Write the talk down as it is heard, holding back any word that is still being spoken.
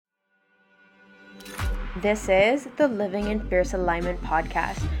This is the Living in Fierce Alignment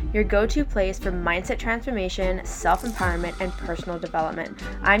podcast, your go-to place for mindset transformation, self-empowerment, and personal development.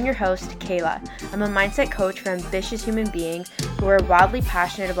 I'm your host, Kayla. I'm a mindset coach for ambitious human beings who are wildly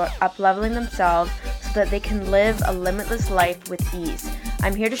passionate about up-leveling themselves so that they can live a limitless life with ease.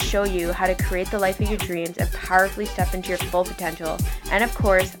 I'm here to show you how to create the life of your dreams and powerfully step into your full potential, and of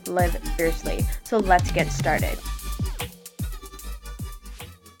course, live fiercely. So let's get started.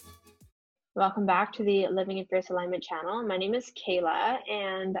 Welcome back to the Living in Fierce Alignment channel. My name is Kayla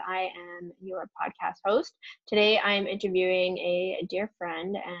and I am your podcast host. Today I am interviewing a dear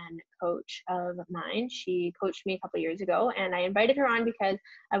friend and coach of mine. She coached me a couple years ago and I invited her on because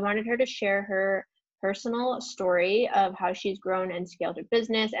I wanted her to share her personal story of how she's grown and scaled her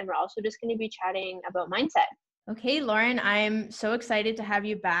business. And we're also just going to be chatting about mindset. Okay, Lauren, I'm so excited to have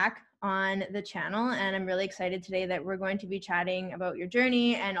you back on the channel, and I'm really excited today that we're going to be chatting about your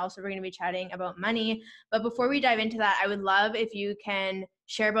journey, and also we're going to be chatting about money. But before we dive into that, I would love if you can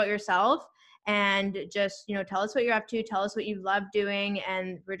share about yourself and just, tell us what you're up to, tell us what you love doing,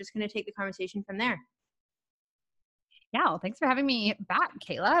 and we're just going to take the conversation from there. Yeah, well, thanks for having me back,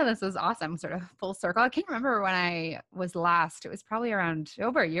 Kayla. This is awesome. Sort of full circle. I can't remember when I was last. It was probably around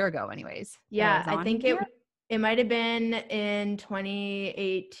over a year ago anyways. Yeah, I think it might have been in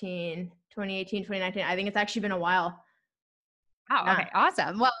 2018, 2019. I think it's actually been a while. Oh, okay.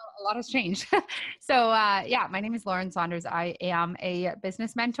 Awesome. Well, a lot has changed. So my name is Lauren Saunders. I am a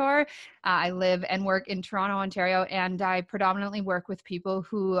business mentor. I live and work in Toronto, Ontario, and I predominantly work with people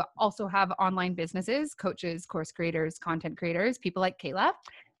who also have online businesses, coaches, course creators, content creators, people like Kayla.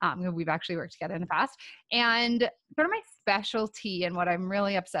 We've actually worked together in the past. And sort of my specialty and what I'm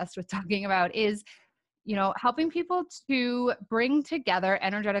really obsessed with talking about is helping people to bring together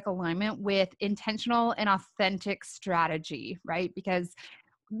energetic alignment with intentional and authentic strategy, right? Because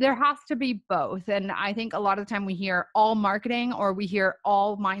there has to be both. And I think a lot of the time we hear all marketing or we hear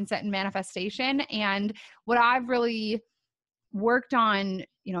all mindset and manifestation. And what I've really worked on,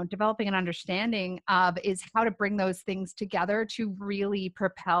 developing an understanding of is how to bring those things together to really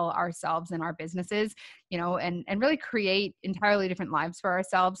propel ourselves and our businesses, and really create entirely different lives for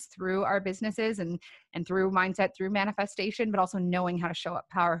ourselves through our businesses and through mindset, through manifestation, but also knowing how to show up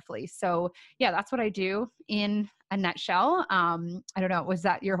powerfully. So yeah, that's what I do in a nutshell. I don't know. Was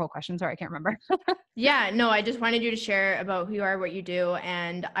that your whole question? Sorry, I can't remember. Yeah, no, I just wanted you to share about who you are, what you do.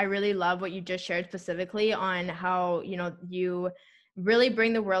 And I really love what you just shared specifically on how, you really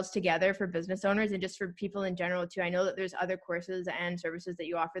bring the worlds together for business owners and just for people in general too. I know that there's other courses and services that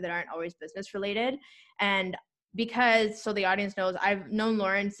you offer that aren't always business related. And because, so the audience knows, I've known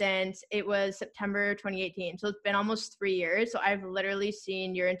Lauren since it was September 2018. So it's been almost 3 years. So I've literally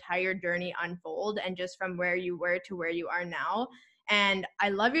seen your entire journey unfold and just from where you were to where you are now. And I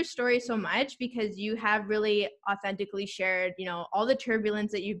love your story so much because you have really authentically shared, all the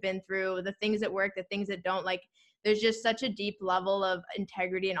turbulence that you've been through, the things that work, the things that don't. Like, there's just such a deep level of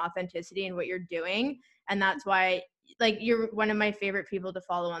integrity and authenticity in what you're doing. And that's why, like, you're one of my favorite people to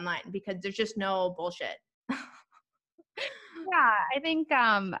follow online because there's just no bullshit. Yeah, I think,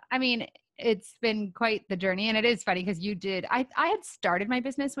 it's been quite the journey, and it is funny because I had started my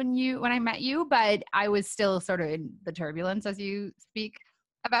business when I met you, but I was still sort of in the turbulence as you speak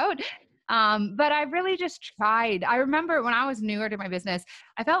about. But I really just tried. I remember when I was newer to my business,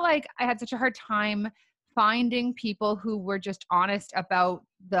 I felt like I had such a hard time finding people who were just honest about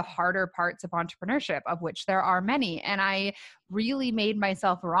the harder parts of entrepreneurship, of which there are many. And I really made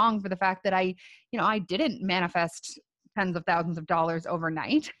myself wrong for the fact that I didn't manifest tens of thousands of dollars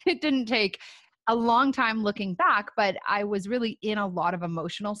overnight. It didn't take a long time looking back, but I was really in a lot of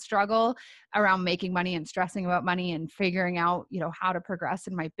emotional struggle around making money and stressing about money and figuring out, how to progress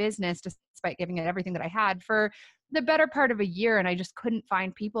in my business despite giving it everything that I had for the better part of a year. And I just couldn't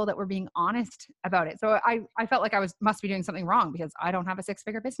find people that were being honest about it. So I felt like must be doing something wrong because I don't have a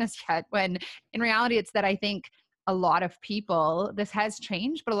 6-figure business yet, when in reality, it's that I think a lot of people, this has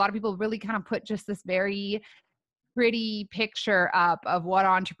changed, but a lot of people really kind of put just this very pretty picture up of what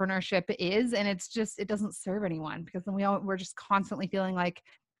entrepreneurship is. And it doesn't serve anyone because then we're just constantly feeling like,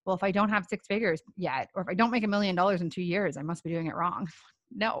 well, if I don't have 6 figures yet, or if I don't make $1 million in 2 years, I must be doing it wrong.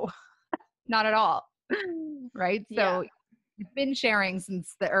 No, not at all. Right. So I've been sharing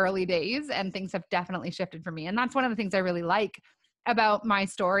since the early days and things have definitely shifted for me. And that's one of the things I really like about my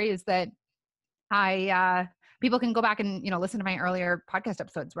story is that people can go back and, listen to my earlier podcast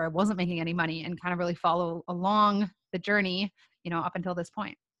episodes where I wasn't making any money and kind of really follow along the journey, up until this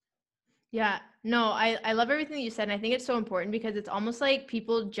point. Yeah, no, I love everything that you said. And I think it's so important because it's almost like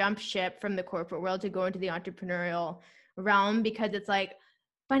people jump ship from the corporate world to go into the entrepreneurial realm because it's like,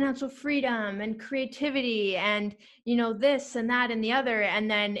 financial freedom and creativity and, this and that and the other.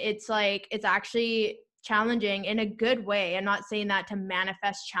 And then it's like, it's actually challenging in a good way. I'm not saying that to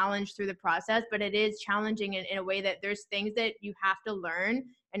manifest challenge through the process, but it is challenging in a way that there's things that you have to learn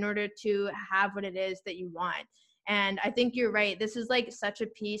in order to have what it is that you want. And I think you're right. This is like such a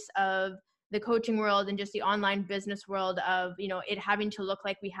piece of the coaching world and just the online business world of, it having to look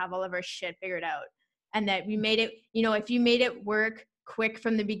like we have all of our shit figured out, and that we made it, if you made it work quick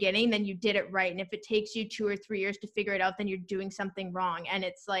from the beginning, then you did it right. And if it takes you 2 or 3 years to figure it out, then you're doing something wrong. And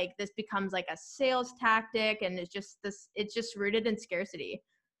it's like, this becomes like a sales tactic, and it's just rooted in scarcity.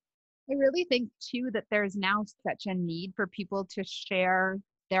 I really think too that there's now such a need for people to share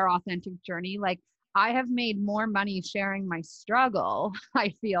their authentic journey. Like I have made more money sharing my struggle,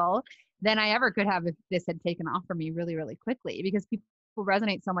 I feel, than I ever could have if this had taken off for me really, really quickly, because people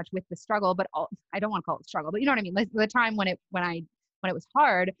resonate so much with the struggle, but I don't want to call it struggle, but you know what I mean? Like the time when it was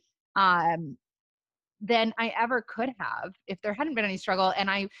hard, um, than I ever could have if there hadn't been any struggle. And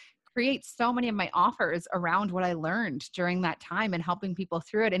I create so many of my offers around what I learned during that time and helping people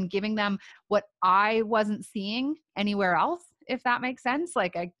through it and giving them what I wasn't seeing anywhere else, if that makes sense.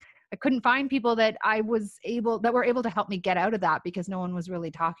 Like I couldn't find people that were able to help me get out of that because no one was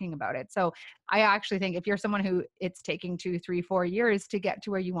really talking about it. So I actually think if you're someone who it's taking 2, 3, 4 years to get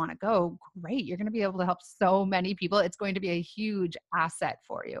to where you want to go, great. You're going to be able to help so many people. It's going to be a huge asset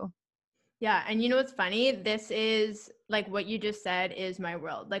for you. Yeah. And you know what's funny? This is like what you just said is my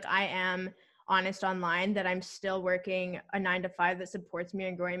world. Like, I am honest online that I'm still working a 9 to 5 that supports me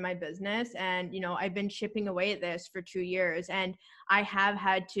in growing my business. And, I've been chipping away at this for 2 years, and I have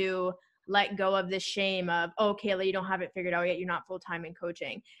had to let go of this shame of, oh, Kayla, you don't have it figured out yet. You're not full-time in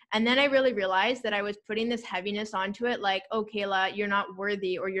coaching. And then I really realized that I was putting this heaviness onto it. Like, oh, Kayla, you're not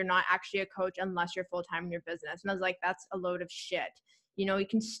worthy, or you're not actually a coach unless you're full-time in your business. And I was like, that's a load of shit. You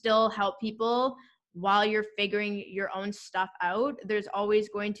can still help people while you're figuring your own stuff out. There's always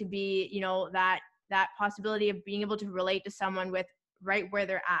going to be, that possibility of being able to relate to someone with right where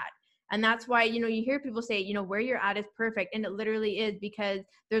they're at. And that's why, you hear people say, where you're at is perfect. And it literally is, because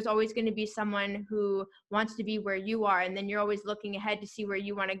there's always going to be someone who wants to be where you are. And then you're always looking ahead to see where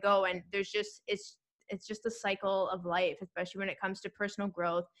you want to go. And it's just a cycle of life, especially when it comes to personal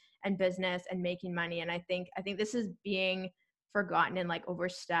growth and business and making money. And I think this is being forgotten and like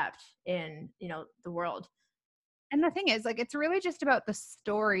overstepped in, the world. And the thing is, like, it's really just about the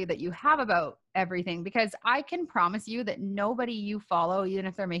story that you have about everything, because I can promise you that nobody you follow, even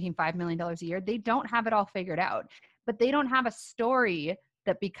if they're making $5 million a year, they don't have it all figured out, but they don't have a story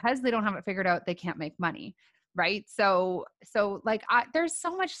that because they don't have it figured out, they can't make money. Right. So like there's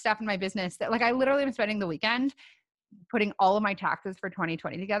so much stuff in my business that like I literally am spending the weekend putting all of my taxes for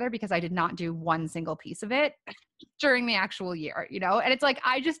 2020 together because I did not do one single piece of it during the actual year, And it's like,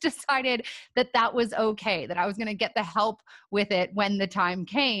 I just decided that that was okay, that I was going to get the help with it when the time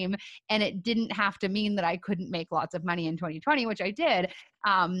came. And it didn't have to mean that I couldn't make lots of money in 2020, which I did.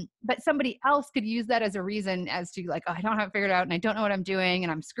 But somebody else could use that as a reason as to like, oh, I don't have it figured out and I don't know what I'm doing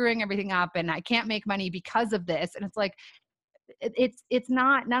and I'm screwing everything up and I can't make money because of this. And it's like, it's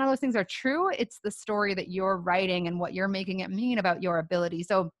not, none of those things are true. It's the story that you're writing and what you're making it mean about your ability.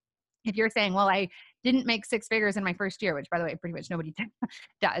 So if you're saying, well, I didn't make 6 figures in my first year, which by the way, pretty much nobody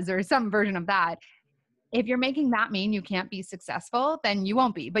does, or some version of that. If you're making that mean you can't be successful, then you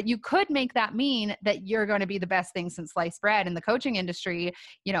won't be. But you could make that mean that you're going to be the best thing since sliced bread in the coaching industry,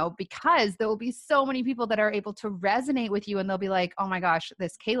 because there will be so many people that are able to resonate with you and they'll be like, oh my gosh,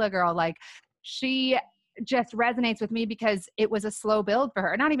 this Kayla girl, like she just resonates with me because it was a slow build for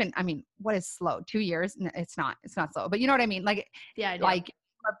her. Not even, I mean, what is slow? 2 years? No, it's not slow, but you know what I mean? Like, Yeah, I do. like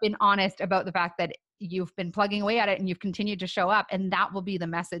I've been honest about the fact that you've been plugging away at it and you've continued to show up, and that will be the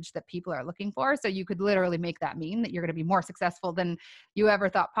message that people are looking for. So you could literally make that mean that you're going to be more successful than you ever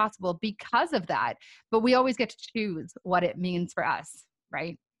thought possible because of that. But we always get to choose what it means for us,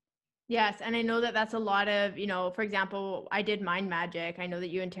 right? Yes. And I know that that's a lot of, for example, I did Mind Magic. I know that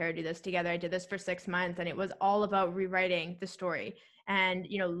you and Tara do this together. I did this for 6 months, and it was all about rewriting the story and,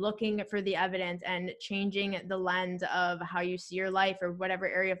 looking for the evidence and changing the lens of how you see your life or whatever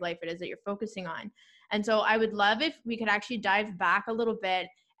area of life it is that you're focusing on. And so I would love if we could actually dive back a little bit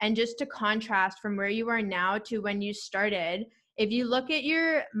and just to contrast from where you are now to when you started. If you look at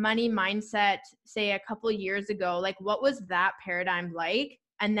your money mindset, say a couple of years ago, like what was that paradigm like?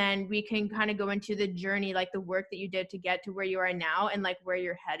 And then we can kind of go into the journey, like the work that you did to get to where you are now and like where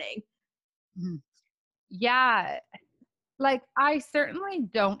you're heading. Mhm. Yeah. Like I certainly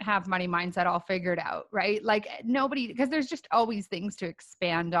don't have money mindset all figured out, right? Like nobody, because there's just always things to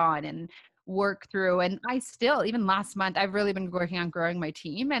expand on. And work through. And I still, even last month, I've really been working on growing my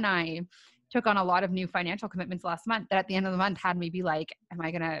team, and I took on a lot of new financial commitments last month that at the end of the month had me be like, am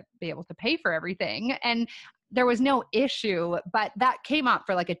I going to be able to pay for everything? And there was no issue, but that came up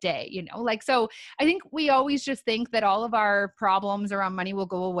for like a day, like, so I think we always just think that all of our problems around money will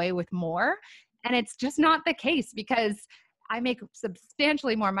go away with more. And it's just not the case, because I make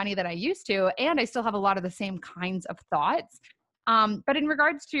substantially more money than I used to, and I still have a lot of the same kinds of thoughts. But in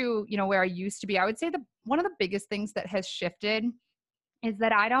regards to, where I used to be, I would say one of the biggest things that has shifted is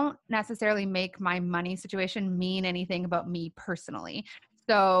that I don't necessarily make my money situation mean anything about me personally.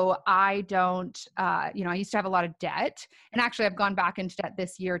 So I don't, I used to have a lot of debt, and actually I've gone back into debt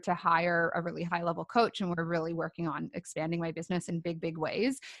this year to hire a really high level coach. And we're really working on expanding my business in big, big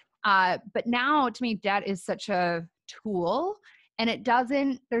ways. But now to me, debt is such a tool, and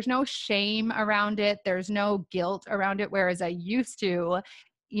there's no shame around it. There's no guilt around it. Whereas I used to,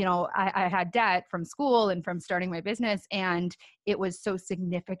 I had debt from school and from starting my business, and it was so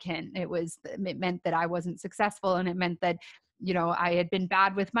significant. It meant that I wasn't successful, and it meant that, I had been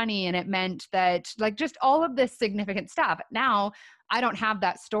bad with money, and it meant that, like, just all of this significant stuff. Now I don't have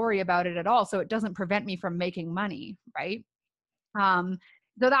that story about it at all. So it doesn't prevent me from making money. Right.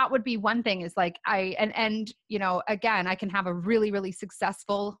 So that would be one thing, is like, again, I can have a really, really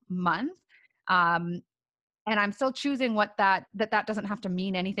successful month. And I'm still choosing what that doesn't have to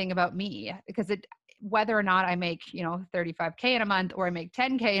mean anything about me, because whether or not I make, 35K in a month or I make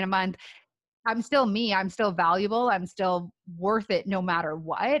 10K in a month, I'm still me. I'm still valuable. I'm still worth it no matter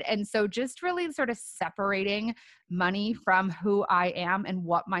what. And so just really sort of separating money from who I am and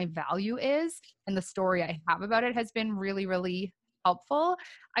what my value is and the story I have about it has been really, really helpful.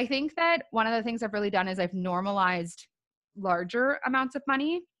 I think that one of the things I've really done is I've normalized larger amounts of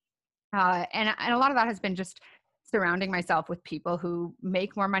money. And a lot of that has been just surrounding myself with people who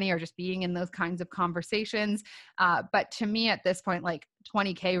make more money, or just being in those kinds of conversations. But to me at this point, like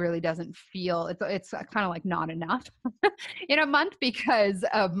 20K really doesn't feel, it's kind of like not enough in a month, because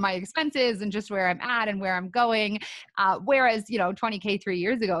of my expenses and just where I'm at and where I'm going. Whereas, 20K 3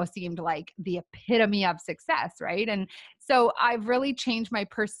 years ago seemed like the epitome of success. Right. And so I've really changed my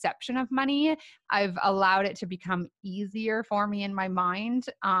perception of money. I've allowed it to become easier for me in my mind.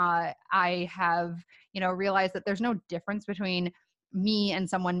 I have, realized that there's no difference between me and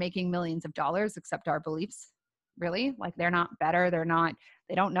someone making millions of dollars, except our beliefs. Really, like, they're not better.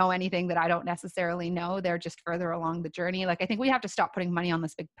 They don't know anything that I don't necessarily know. They're just further along the journey. Like, I think we have to stop putting money on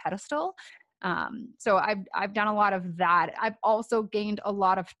this big pedestal. So I've done a lot of that. I've also gained a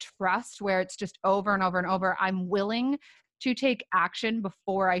lot of trust, where it's just over and over and over. I'm willing to take action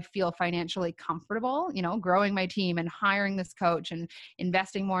before I feel financially comfortable, growing my team and hiring this coach and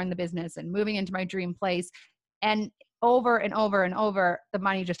investing more in the business and moving into my dream place. And over and over and over, the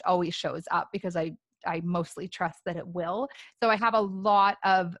money just always shows up, because I mostly trust that it will. So I have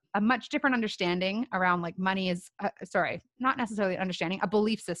a much different understanding around, like, money is, not necessarily understanding, a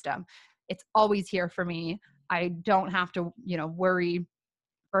belief system. It's always here for me. I don't have to, worry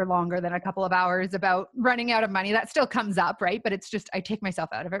for longer than a couple of hours about running out of money. That still comes up, right? But it's just, I take myself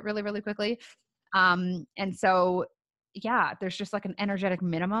out of it really, really quickly. And so, yeah, there's just like an energetic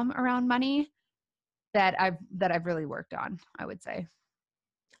minimum around money that I've really worked on, I would say.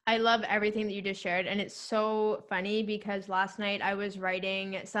 I love everything that you just shared. And it's so funny, because last night I was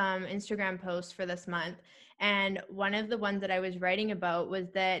writing some Instagram posts for this month. And one of the ones that I was writing about was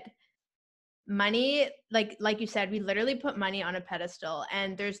that money, like you said, we literally put money on a pedestal,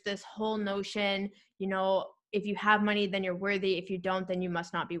 and there's this whole notion, if you have money, then you're worthy. If you don't, then you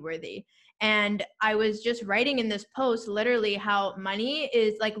must not be worthy. And I was just writing in this post literally how money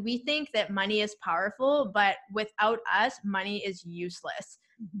is, like, we think that money is powerful, but without us, money is useless.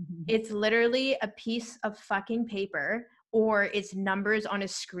 It's literally a piece of fucking paper, or it's numbers on a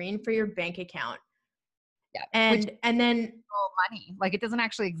screen for your bank account. Yeah. And then money, like, it doesn't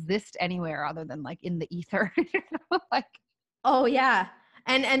actually exist anywhere other than, like, in the ether. Like, oh yeah.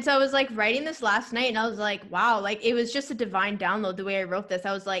 And so I was like writing this last night, and I was like, wow, like, it was just a divine download the way I wrote this.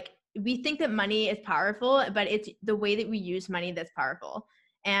 I was like, we think that money is powerful, but it's the way that we use money that's powerful.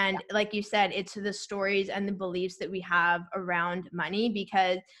 And like you said, it's the stories and the beliefs that we have around money,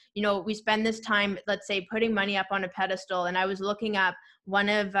 because, we spend this time, let's say, putting money up on a pedestal. And I was looking up one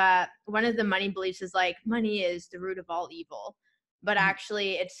of the money beliefs is like, money is the root of all evil. But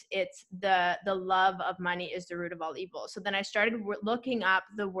actually it's the love of money is the root of all evil. So then I started looking up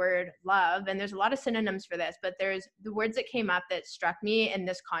the word love, and there's a lot of synonyms for this, but there's the words that came up that struck me in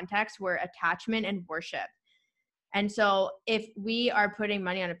this context were attachment and worship. And so if we are putting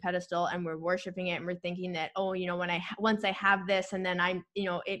money on a pedestal and we're worshiping it and we're thinking that, oh, once I have this and then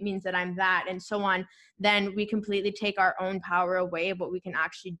it means that I'm that and so on, then we completely take our own power away of what we can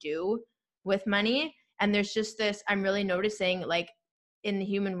actually do with money. And there's just this, I'm really noticing, like, in the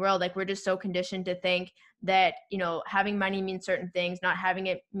human world, like, we're just so conditioned to think that, having money means certain things, not having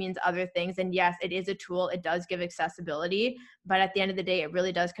it means other things. And yes, it is a tool. It does give accessibility. But at the end of the day, it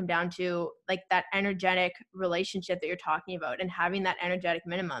really does come down to like that energetic relationship that you're talking about and having that energetic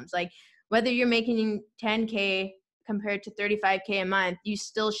minimums. Like, whether you're making 10K compared to 35K a month, you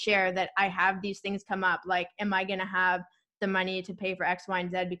still share that I have these things come up. Like, am I going to have the money to pay for X, Y, and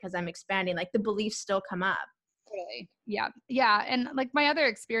Z because I'm expanding? Like, the beliefs still come up. Totally. Yeah. Yeah. And like my other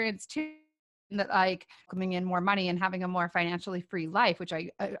experience too, that like coming in more money and having a more financially free life, which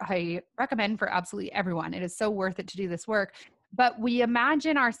I recommend for absolutely everyone. It is so worth it to do this work. But we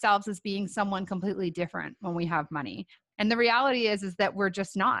imagine ourselves as being someone completely different when we have money. And the reality is that we're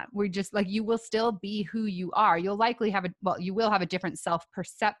just not. We're just like, you will still be who you are. You'll likely have you will have a different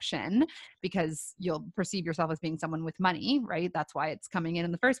self-perception because you'll perceive yourself as being someone with money, right? That's why it's coming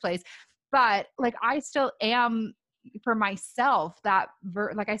in the first place. But like, I still am for myself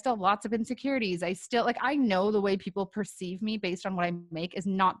like I still have lots of insecurities. I still like, I know the way people perceive me based on what I make is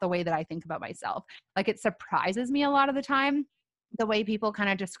not the way that I think about myself. Like, it surprises me a lot of the time, the way people kind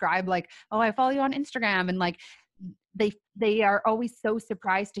of describe like, oh, I follow you on Instagram. And like, they are always so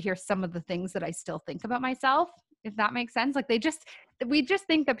surprised to hear some of the things that I still think about myself, if that makes sense. Like, we just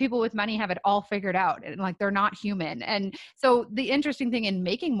think that people with money have it all figured out and like they're not human. And so the interesting thing in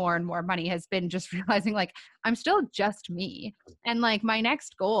making more and more money has been just realizing like I'm still just me. And like my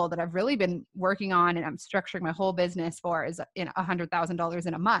next goal that I've really been working on and I'm structuring my whole business for is in $100,000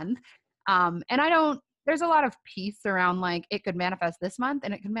 in a month. And there's a lot of peace around like it could manifest this month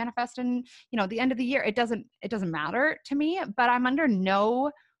and it could manifest in, the end of the year. It doesn't matter to me, but I'm under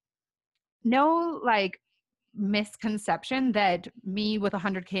no like misconception that me with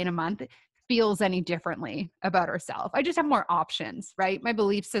 100K in a month feels any differently about herself. I just have more options, right? My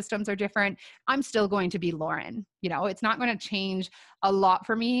belief systems are different. I'm still going to be Lauren. It's not going to change a lot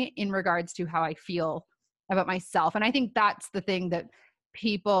for me in regards to how I feel about myself. And I think that's the thing that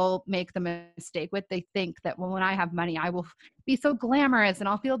people make the mistake with. They think that, well, when I have money, I will be so glamorous and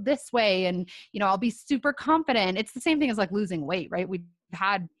I'll feel this way and, I'll be super confident. It's the same thing as like losing weight, right? We've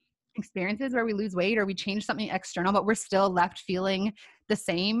had experiences where we lose weight or we change something external, but we're still left feeling the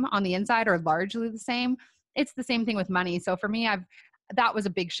same on the inside or largely the same. It's the same thing with money. So for me, that was a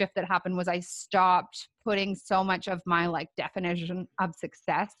big shift that happened was I stopped putting so much of my like definition of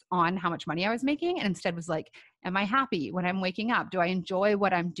success on how much money I was making. And instead was like, am I happy when I'm waking up? Do I enjoy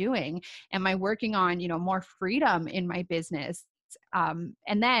what I'm doing? Am I working on, more freedom in my business? And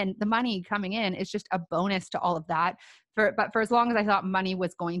then the money coming in is just a bonus to all of that. But for as long as I thought money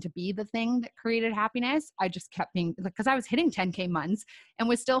was going to be the thing that created happiness, I just kept being, because I was hitting 10K months and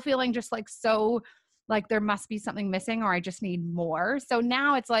was still feeling just like, so like there must be something missing or I just need more. So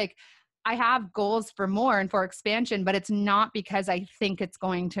now it's like, I have goals for more and for expansion, but it's not because I think it's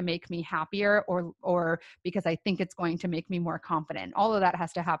going to make me happier or because I think it's going to make me more confident. All of that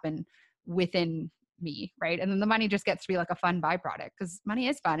has to happen within me, right? And then the money just gets to be like a fun byproduct because money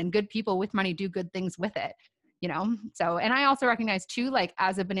is fun and good people with money do good things with it, So, and I also recognize too, like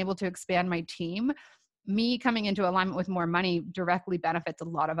as I've been able to expand my team, me coming into alignment with more money directly benefits a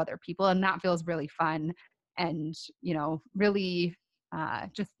lot of other people. And that feels really fun and, really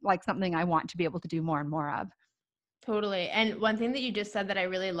just like something I want to be able to do more and more of. Totally. And one thing that you just said that I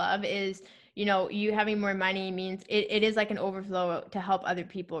really love is, you having more money means it is like an overflow to help other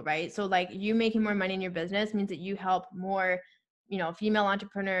people, right? So like you making more money in your business means that you help more, female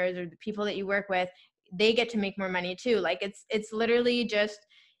entrepreneurs or the people that you work with, they get to make more money too. Like it's literally just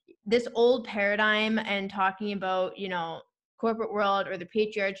this old paradigm and talking about, corporate world or the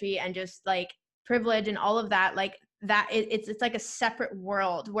patriarchy and just like privilege and all of that, like that it's like a separate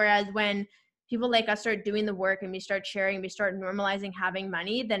world. Whereas when people like us start doing the work and we start sharing, we start normalizing having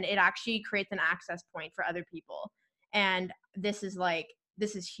money, then it actually creates an access point for other people. And this is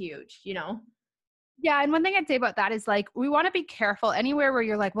huge, Yeah. And one thing I'd say about that is like, we want to be careful anywhere where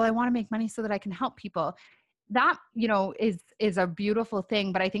you're like, well, I want to make money so that I can help people. That, is a beautiful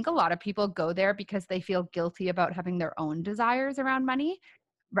thing. But I think a lot of people go there because they feel guilty about having their own desires around money.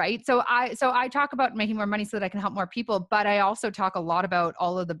 Right. So I talk about making more money so that I can help more people, but I also talk a lot about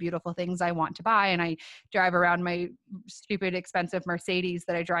all of the beautiful things I want to buy. And I drive around my stupid, expensive Mercedes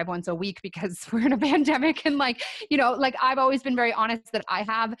that I drive once a week because we're in a pandemic. And like I've always been very honest that I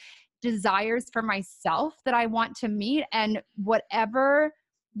have desires for myself that I want to meet, and whatever,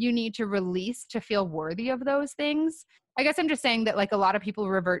 you need to release to feel worthy of those things. I guess I'm just saying that like a lot of people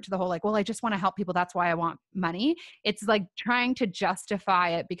revert to the whole like, well, I just want to help people. That's why I want money. It's like trying to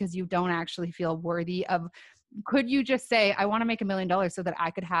justify it because you don't actually feel worthy of, could you just say, I want to make $1 million so that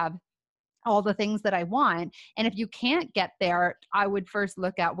I could have all the things that I want. And if you can't get there, I would first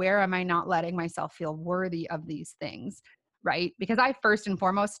look at where am I not letting myself feel worthy of these things, right? Because I first and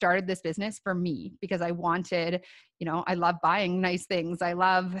foremost started this business for me because I wanted, I love buying nice things. I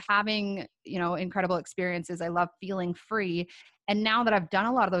love having, incredible experiences. I love feeling free. And now that I've done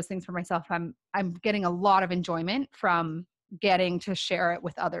a lot of those things for myself, I'm getting a lot of enjoyment from getting to share it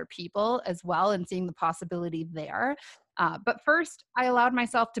with other people as well and seeing the possibility there. But first, I allowed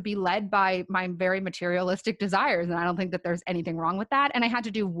myself to be led by my very materialistic desires. And I don't think that there's anything wrong with that. And I had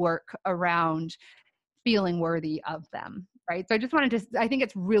to do work around feeling worthy of them, right? So I just wanted to, I think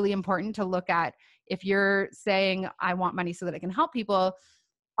it's really important to look at, if you're saying, I want money so that I can help people,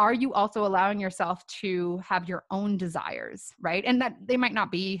 are you also allowing yourself to have your own desires, right? And that they might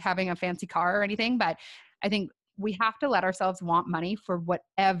not be having a fancy car or anything, but I think we have to let ourselves want money for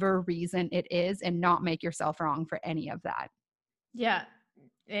whatever reason it is and not make yourself wrong for any of that. Yeah,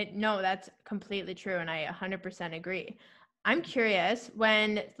 no, that's completely true. And I 100% agree. I'm curious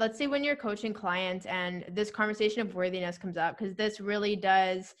when, let's say when you're coaching clients and this conversation of worthiness comes up, because this really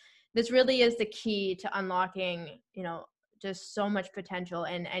is the key to unlocking, just so much potential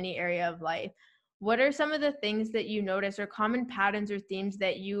in any area of life. What are some of the things that you notice or common patterns or themes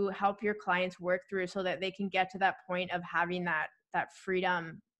that you help your clients work through so that they can get to that point of having that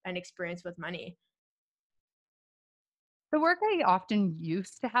freedom and experience with money? The work I often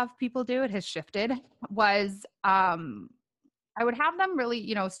used to have people do, it has shifted, was I would have them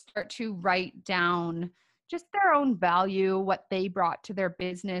really, start to write down just their own value, what they brought to their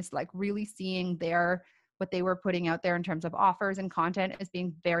business, like really seeing what they were putting out there in terms of offers and content as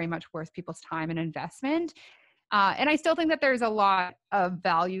being very much worth people's time and investment. And I still think that there's a lot of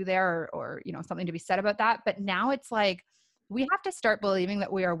value there or, something to be said about that. But now it's like, we have to start believing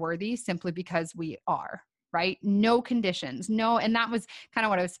that we are worthy simply because we are, right? No conditions, no. And that was kind of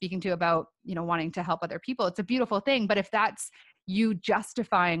what I was speaking to about, wanting to help other people. It's a beautiful thing. But if that's you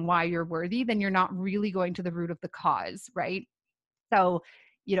justifying why you're worthy, then you're not really going to the root of the cause, right? So,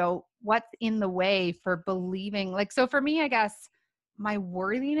 what's in the way for believing, like, so for me, I guess my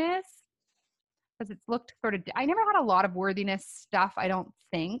worthiness, because it's looked sort of, I never had a lot of worthiness stuff, I don't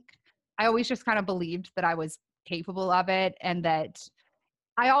think. I always just kind of believed that I was capable of it. And that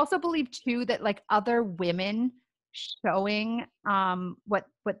I also believe too that like other women showing what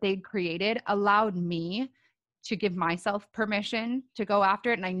they'd created allowed me to give myself permission to go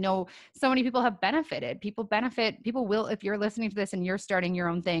after it. And I know so many people have benefited. People will, if you're listening to this and you're starting your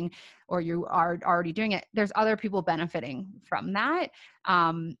own thing or you are already doing it, there's other people benefiting from that.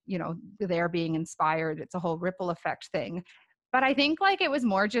 They're being inspired. It's a whole ripple effect thing. But I think like it was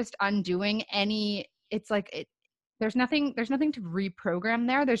more just undoing it's like there's nothing to reprogram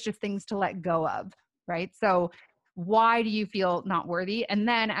there. There's just things to let go of, right? So why do you feel not worthy? And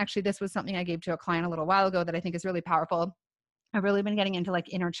then actually this was something I gave to a client a little while ago that I think is really powerful. I've really been getting into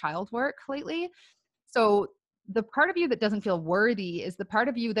like inner child work lately. So the part of you that doesn't feel worthy is the part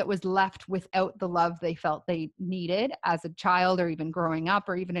of you that was left without the love they felt they needed as a child or even growing up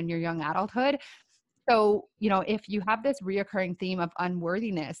or even in your young adulthood. So, if you have this reoccurring theme of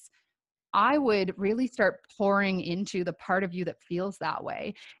unworthiness, I would really start pouring into the part of you that feels that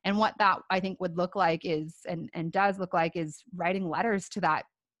way. And what that I think would look like is, and does look like, is writing letters to that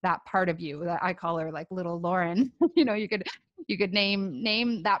part of you that I call her like little Lauren. You could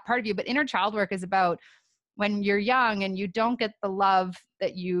name that part of you. But inner child work is about when you're young and you don't get the love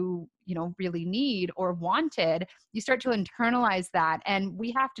that you really need or wanted, you start to internalize that. And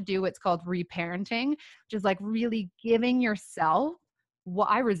we have to do what's called reparenting, which is like really giving yourself. Well,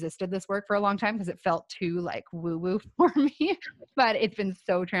 I resisted this work for a long time because it felt too like woo-woo for me, but it's been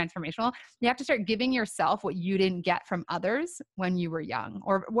so transformational. You have to start giving yourself what you didn't get from others when you were young,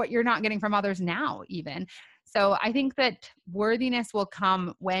 or what you're not getting from others now even. So I think that worthiness will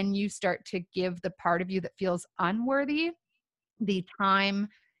come when you start to give the part of you that feels unworthy the time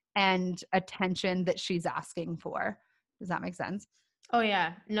and attention that she's asking for. Does that make sense? Oh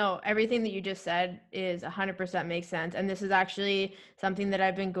yeah, no, everything that you just said is 100% makes sense. And this is actually something that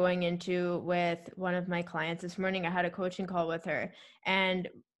I've been going into with one of my clients this morning. I had a coaching call with her and,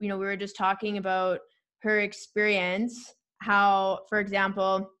 we were just talking about her experience, how, for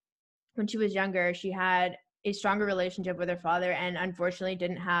example, when she was younger, she had a stronger relationship with her father and unfortunately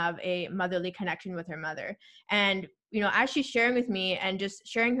didn't have a motherly connection with her mother. And, as she's sharing with me and just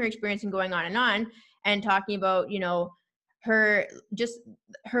sharing her experience and going on and talking about, her, just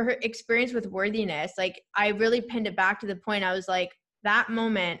her experience with worthiness, like I really pinned it back to the point. I was like, that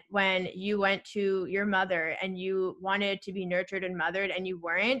moment when you went to your mother and you wanted to be nurtured and mothered and you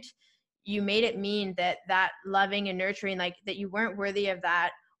weren't, you made it mean that that loving and nurturing, like that you weren't worthy of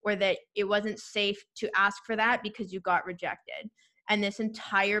that, or that it wasn't safe to ask for that because you got rejected. And this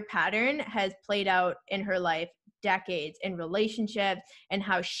entire pattern has played out in her life, decades in relationships, and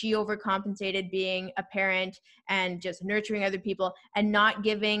how she overcompensated being a parent and just nurturing other people and not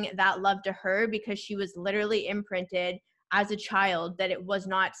giving that love to her because she was literally imprinted as a child that it was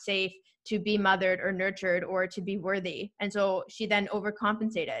not safe to be mothered or nurtured or to be worthy. And so she then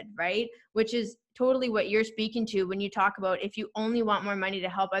overcompensated, right? Which is totally what you're speaking to when you talk about if you only want more money to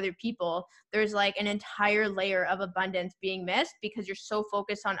help other people, there's like an entire layer of abundance being missed because you're so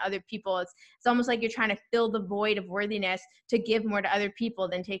focused on other people. It's almost like you're trying to fill the void of worthiness to give more to other people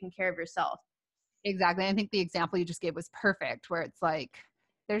than taking care of yourself. Exactly. I think the example you just gave was perfect, where it's like,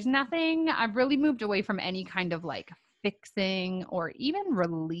 there's nothing, I've really moved away from any kind of like fixing or even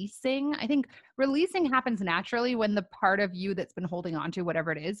releasing. I think releasing happens naturally when the part of you that's been holding on to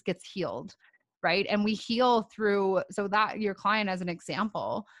whatever it is gets healed, right? And we heal through, so that your client, as an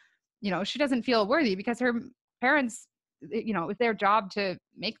example, she doesn't feel worthy because her parents, it's their job to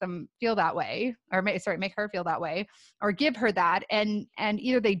make them feel that way, or make her feel that way, or give her that. And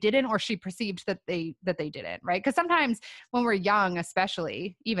either they didn't, or she perceived that they didn't, right? Because sometimes when we're young,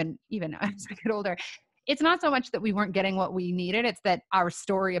 especially even as we get older, it's not so much that we weren't getting what we needed. It's that our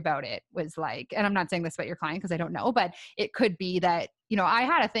story about it was like, and I'm not saying this about your client because I don't know, but it could be that, I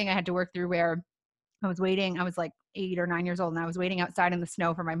had a thing I had to work through where I was waiting. I was like 8 or 9 years old, and I was waiting outside in the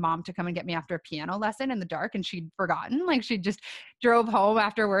snow for my mom to come and get me after a piano lesson in the dark. And she'd forgotten, like she just drove home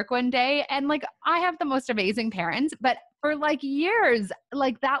after work one day. And like, I have the most amazing parents, but for like years,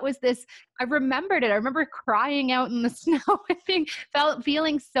 like that was this, I remembered it. I remember crying out in the snow and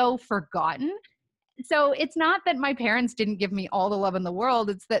feeling so forgotten. So it's not that my parents didn't give me all the love in the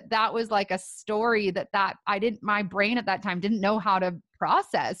world. It's that was like a story that my brain at that time didn't know how to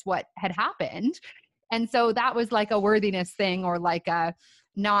process what had happened. And so that was like a worthiness thing, or like a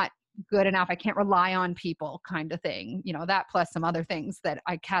not good enough, I can't rely on people kind of thing, that plus some other things that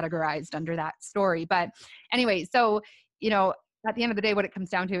I categorized under that story. But anyway, so, at the end of the day, what it comes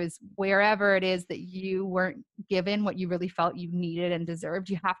down to is wherever it is that you weren't given what you really felt you needed and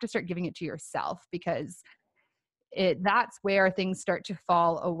deserved, you have to start giving it to yourself, because that's where things start to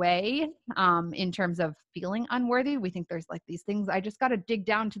fall away, in terms of feeling unworthy. We think there's like these things, I just got to dig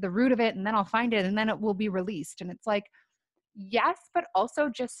down to the root of it and then I'll find it and then it will be released. And it's like, yes, but also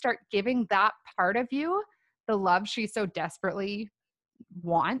just start giving that part of you the love she so desperately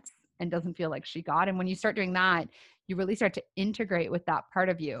wants and doesn't feel like she got. And when you start doing that, you really start to integrate with that part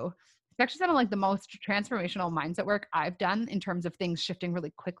of you. It's actually some of like the most transformational mindset work I've done in terms of things shifting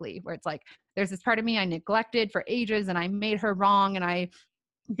really quickly, where it's like, there's this part of me I neglected for ages and I made her wrong, and I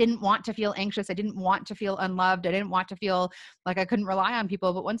didn't want to feel anxious. I didn't want to feel unloved. I didn't want to feel like I couldn't rely on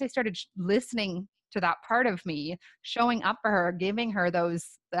people. But once I started listening to that part of me, showing up for her, giving her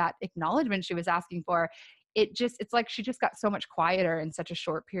that acknowledgement she was asking for, it's like she just got so much quieter in such a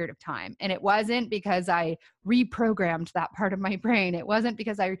short period of time. And it wasn't because I reprogrammed that part of my brain. It wasn't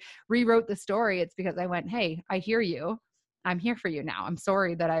because I rewrote the story. It's because I went, hey, I hear you. I'm here for you now. I'm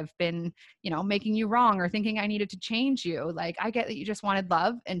sorry that I've been, making you wrong or thinking I needed to change you. Like, I get that you just wanted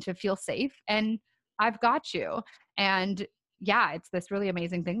love and to feel safe, and I've got you. And yeah, it's this really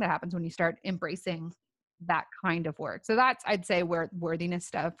amazing thing that happens when you start embracing that kind of work. So that's, I'd say, where worthiness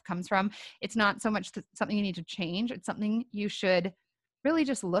stuff comes from. It's not so much something you need to change. It's something you should really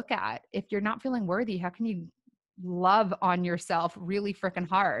just look at. If you're not feeling worthy, how can you love on yourself really freaking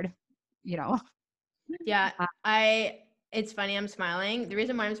hard? Yeah, it's funny, I'm smiling. The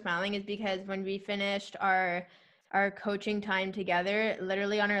reason why I'm smiling is because when we finished our coaching time together,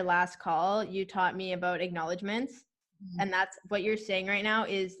 literally on our last call, you taught me about acknowledgements. And that's what you're saying right now,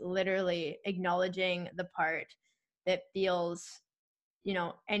 is literally acknowledging the part that feels,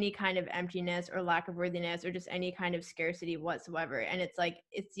 any kind of emptiness or lack of worthiness or just any kind of scarcity whatsoever. And it's like,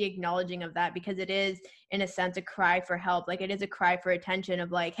 it's the acknowledging of that, because it is in a sense a cry for help. Like, it is a cry for attention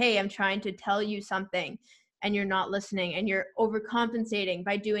of like, hey, I'm trying to tell you something and you're not listening, and you're overcompensating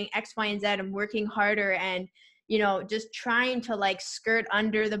by doing X, Y, and Z and working harder and, just trying to like skirt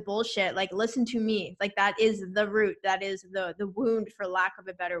under the bullshit. Like, listen to me. Like, that is the root. That is the wound, for lack of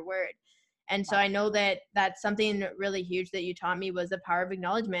a better word. And so I know that that's something really huge that you taught me, was the power of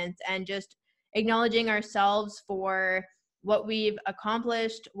acknowledgement, and just acknowledging ourselves for what we've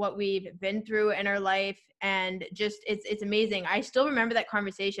accomplished, what we've been through in our life, and just it's amazing. I still remember that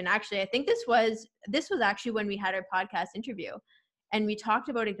conversation. Actually, I think this was actually when we had our podcast interview, and we talked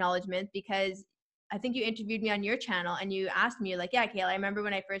about acknowledgement because I think you interviewed me on your channel and you asked me like, yeah, Kayla, I remember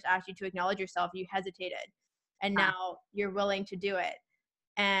when I first asked you to acknowledge yourself, you hesitated, and now you're willing to do it,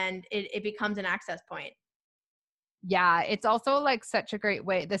 and it becomes an access point. Yeah, it's also like such a great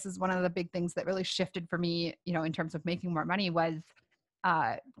way. This is one of the big things that really shifted for me, in terms of making more money was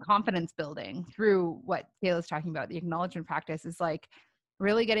confidence building through what Kayla's talking about. The acknowledgement practice is like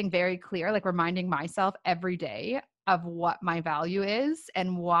really getting very clear, like reminding myself every day of what my value is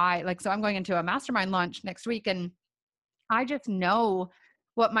and why. Like, so I'm going into a mastermind launch next week, and I just know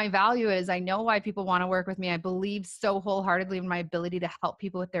what my value is. I know why people want to work with me. I believe so wholeheartedly in my ability to help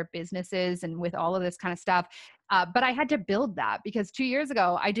people with their businesses and with all of this kind of stuff. But I had to build that because 2 years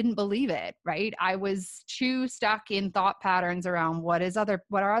ago, I didn't believe it, right? I was too stuck in thought patterns around what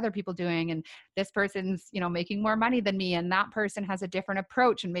are other people doing? And this person's, making more money than me. And that person has a different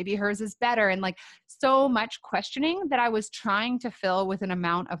approach and maybe hers is better. And like so much questioning that I was trying to fill with an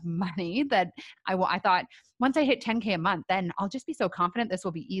amount of money that I thought, once I hit 10K a month, then I'll just be so confident this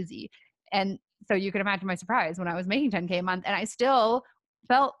will be easy. And so you can imagine my surprise when I was making 10K a month and I still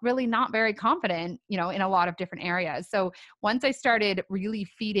felt really not very confident, in a lot of different areas. So once I started really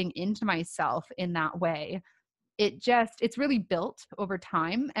feeding into myself in that way, it's really built over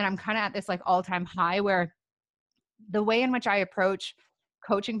time. And I'm kind of at this like all-time high where the way in which I approach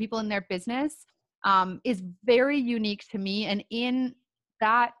coaching people in their business is very unique to me. And in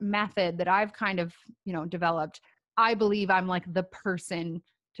that method that I've kind of, developed, I believe I'm like the person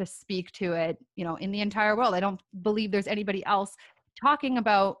to speak to it, in the entire world. I don't believe there's anybody else talking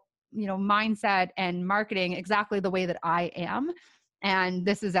about, mindset and marketing exactly the way that I am. And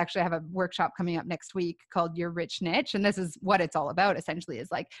this is actually, I have a workshop coming up next week called Your Rich Niche. And this is what it's all about essentially, is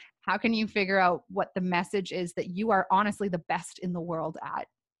like, how can you figure out what the message is that you are honestly the best in the world at,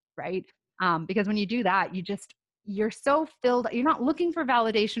 right? Because when you do that, you're so filled, you're not looking for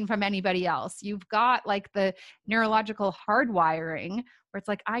validation from anybody else. You've got like the neurological hardwiring where it's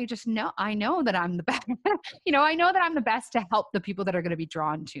like, I know that I'm the best, I know that I'm the best to help the people that are going to be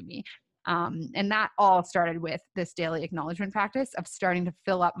drawn to me. And that all started with this daily acknowledgement practice of starting to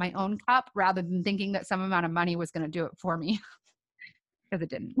fill up my own cup rather than thinking that some amount of money was going to do it for me, because it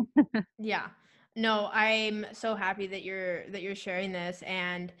didn't. Yeah. No, I'm so happy that you're sharing this,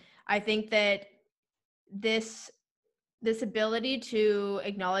 and I think that this this ability to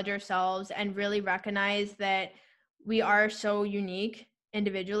acknowledge ourselves and really recognize that we are so unique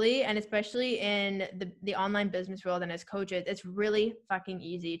individually, and especially in the online business world and as coaches, it's really fucking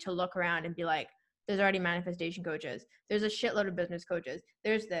easy to look around and be like, there's already manifestation coaches, there's a shitload of business coaches,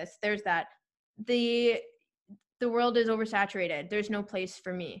 there's this, there's that. The the world is oversaturated, there's no place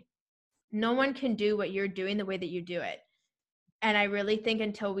for me. No one can do what you're doing the way that you do it. And I really think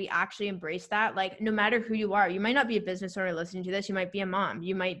until we actually embrace that, like no matter who you are, you might not be a business owner listening to this, you might be a mom,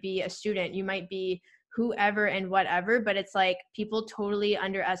 you might be a student, you might be whoever and whatever, but it's like people totally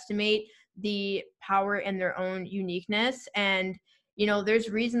underestimate the power in their own uniqueness. And, there's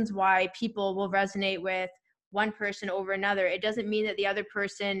reasons why people will resonate with one person over another. It doesn't mean that the other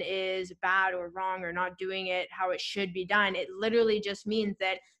person is bad or wrong or not doing it how it should be done. It literally just means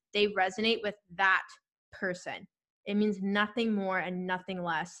that they resonate with that person. It means nothing more and nothing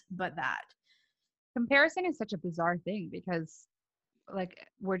less but that. Comparison is such a bizarre thing because like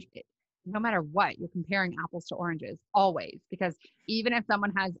no matter what, you're comparing apples to oranges always, because even if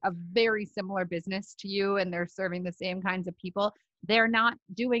someone has a very similar business to you and they're serving the same kinds of people, they're not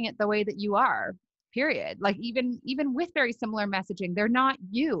doing it the way that you are, period. Like even with very similar messaging, they're not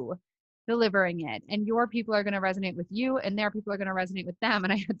you delivering it, and your people are going to resonate with you and their people are going to resonate with them.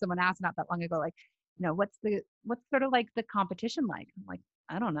 And I had someone ask not that long ago, like, what's sort of like the competition like? I'm like,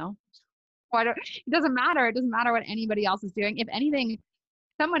 I don't know. It doesn't matter. It doesn't matter what anybody else is doing. If anything,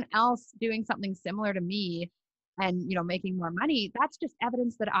 someone else doing something similar to me and, making more money, that's just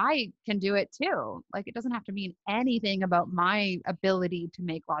evidence that I can do it too. Like, it doesn't have to mean anything about my ability to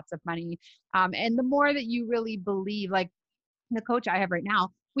make lots of money. And the more that you really believe, like the coach I have right now,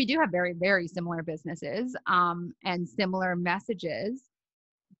 we do have very, very similar businesses and similar messages,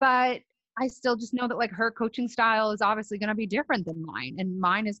 but I still just know that like her coaching style is obviously going to be different than mine, and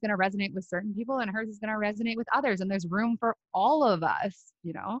mine is going to resonate with certain people and hers is going to resonate with others. And there's room for all of us.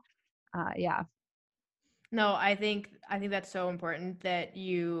 Yeah. No, I think that's so important that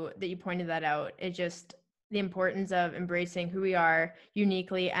you pointed that out. It just the importance of embracing who we are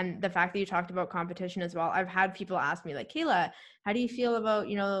uniquely, and the fact that you talked about competition as well. I've had people ask me like, Kayla, how do you feel about,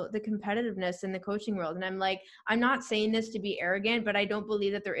 the competitiveness in the coaching world? And I'm like, I'm not saying this to be arrogant, but I don't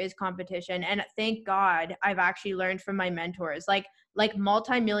believe that there is competition. And thank God I've actually learned from my mentors, like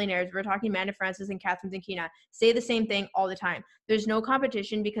multi-millionaires. We're talking Amanda Francis and Catherine Zankina, say the same thing all the time. There's no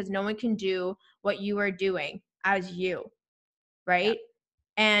competition because no one can do what you are doing as you, Yeah. right?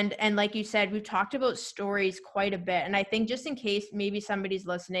 And like you said, we've talked about stories quite a bit. And I think just in case maybe somebody's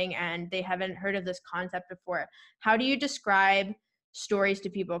listening and they haven't heard of this concept before, how do you describe stories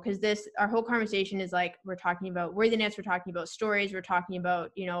to people? Because our whole conversation is like, we're talking about worthiness, we're talking about stories, we're talking about,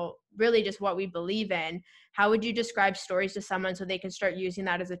 really just what we believe in. How would you describe stories to someone so they can start using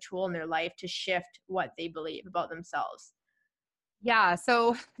that as a tool in their life to shift what they believe about themselves? Yeah.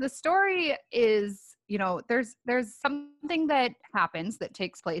 So the story is, there's something that happens that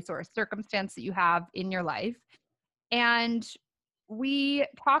takes place or a circumstance that you have in your life. And we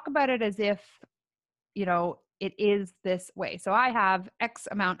talk about it as if, it is this way. So I have X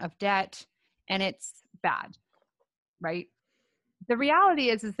amount of debt and it's bad, right? The reality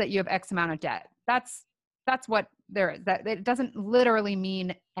is that you have X amount of debt. That's what there is. That it doesn't literally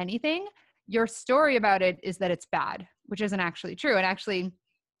mean anything. Your story about it is that it's bad, which isn't actually true. And actually,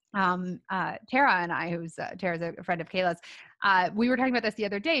 Tara and I, Tara's a friend of Kayla's, we were talking about this the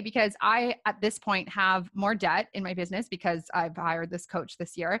other day because I, at this point, have more debt in my business because I've hired this coach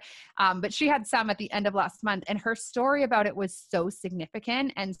this year. But she had some at the end of last month, and her story about it was so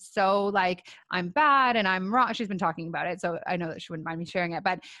significant and so like, I'm bad and I'm wrong. She's been talking about it, so I know that she wouldn't mind me sharing it,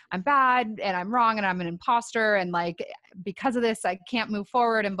 but I'm bad and I'm wrong and I'm an imposter. And like, because of this, I can't move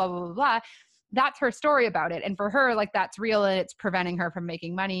forward and blah, blah, blah, blah. That's her story about it. And for her, like that's real and it's preventing her from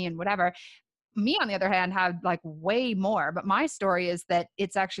making money and whatever. Me, on the other hand, had like way more, but my story is that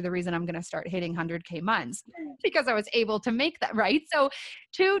it's actually the reason I'm going to start hitting 100K months because I was able to make that, right? So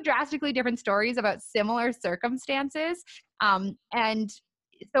two drastically different stories about similar circumstances. And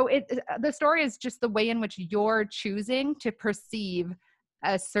so the story is just the way in which you're choosing to perceive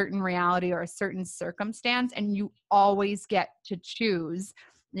a certain reality or a certain circumstance, and you always get to choose.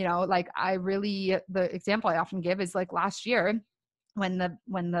 Like the example I often give is like last year when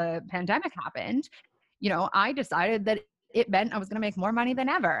the pandemic happened, I decided that it meant I was going to make more money than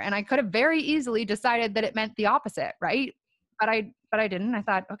ever. And I could have very easily decided that it meant the opposite, right? But I didn't. I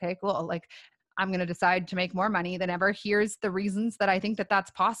thought, okay, cool. Like I'm going to decide to make more money than ever. Here's the reasons that I think that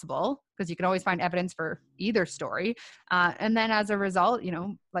that's possible, because you can always find evidence for either story. And then as a result,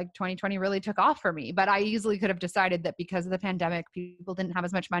 like 2020 really took off for me. But I easily could have decided that because of the pandemic, people didn't have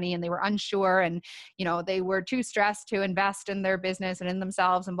as much money and they were unsure and, they were too stressed to invest in their business and in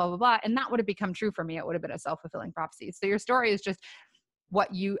themselves and blah, blah, blah. And that would have become true for me. It would have been a self-fulfilling prophecy. So your story is just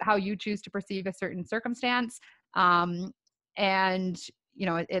how you choose to perceive a certain circumstance. And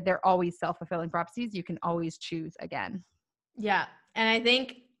they're always self-fulfilling prophecies. You can always choose again. Yeah. And I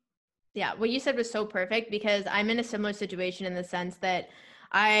think, yeah, what you said was so perfect because I'm in a similar situation in the sense that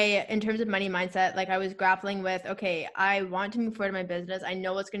in terms of money mindset, like I was grappling with, okay, I want to move forward in my business. I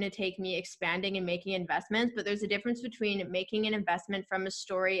know it's going to take me expanding and making investments, but there's a difference between making an investment from a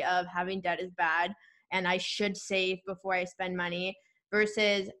story of having debt is bad and I should save before I spend money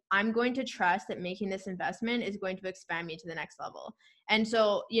versus I'm going to trust that making this investment is going to expand me to the next level. And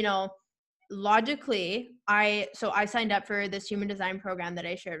so, logically, I signed up for this human design program that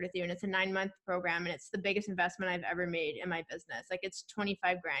I shared with you, and it's a 9-month program, and it's the biggest investment I've ever made in my business. Like it's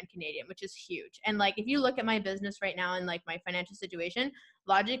 25 grand Canadian, which is huge. And like if you look at my business right now and like my financial situation,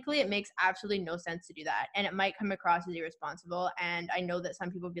 logically it makes absolutely no sense to do that. And it might come across as irresponsible. And I know that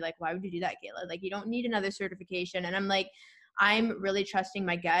some people will be like, why would you do that, Kayla? Like you don't need another certification. And I'm like, I'm really trusting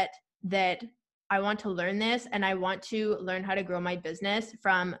my gut that I want to learn this and I want to learn how to grow my business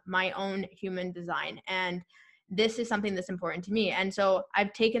from my own human design. And this is something that's important to me. And so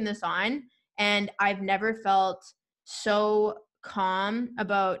I've taken this on and I've never felt so calm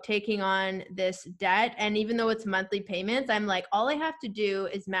about taking on this debt. And even though it's monthly payments, I'm like, all I have to do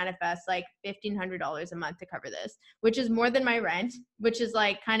is manifest like $1,500 a month to cover this, which is more than my rent, which is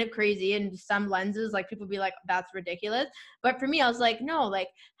like kind of crazy. And some lenses, like people be like, that's ridiculous. But for me, I was like, no, like,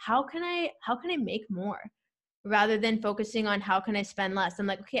 how can I make more rather than focusing on how can I spend less? I'm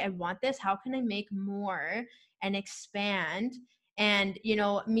like, okay, I want this. How can I make more and expand? And,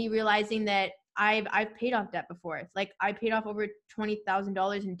 me realizing that I've paid off debt before. Like I paid off over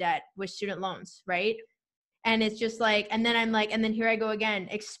 $20,000 in debt with student loans, right? And it's just like, and then I'm like, and then here I go again,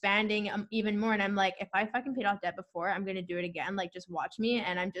 expanding even more. And I'm like, if I fucking paid off debt before, I'm going to do it again. Like, just watch me.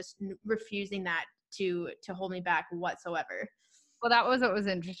 And I'm just refusing that to hold me back whatsoever. Well, that was what was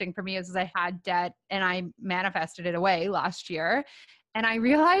interesting for me is I had debt and I manifested it away last year. And I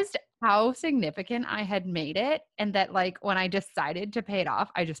realized how significant I had made it. And that like when I decided to pay it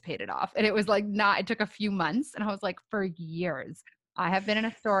off, I just paid it off. And it was like not, it took a few months. And I was like, for years, I have been in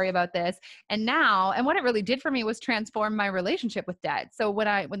a story about this. And now, and what it really did for me was transform my relationship with debt. So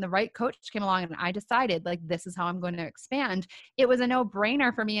when the right coach came along and I decided like, this is how I'm going to expand, it was a no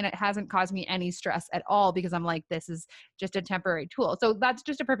brainer for me. And it hasn't caused me any stress at all because I'm like, this is just a temporary tool. So that's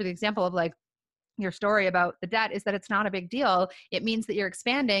just a perfect example of like your story about the debt is that it's not a big deal. It means that you're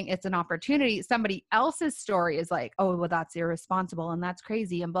expanding. It's an opportunity. Somebody else's story is like, oh, well, that's irresponsible and that's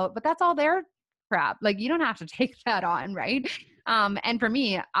crazy. But that's all their crap. Like you don't have to take that on. Right. And for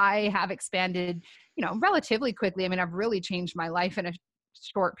me, I have expanded, relatively quickly. I mean, I've really changed my life in a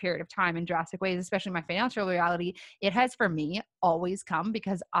short period of time in drastic ways, especially my financial reality. It has for me always come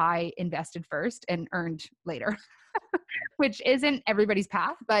because I invested first and earned later, which isn't everybody's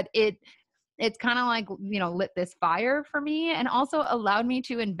path, but it's kind of like, lit this fire for me and also allowed me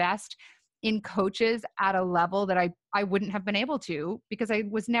to invest in coaches at a level that I wouldn't have been able to because I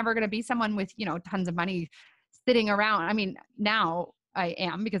was never going to be someone with, tons of money sitting around. I mean, now I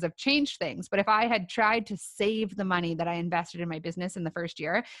am because I've changed things. But if I had tried to save the money that I invested in my business in the first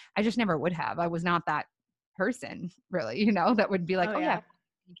year, I just never would have. I was not that person really, that would be like, Oh oh yeah,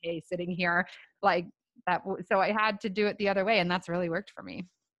 yeah. okay, sitting here like that. So I had to do it the other way. And that's really worked for me.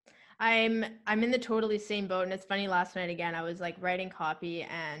 I'm in the totally same boat. And it's funny, last night again, I was like writing copy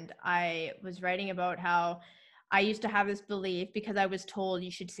and I was writing about how I used to have this belief because I was told you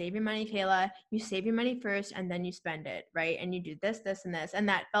should save your money, Kayla. You save your money first and then you spend it, right? And you do this, this, and this. And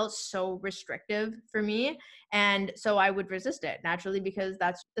that felt so restrictive for me. And so I would resist it naturally because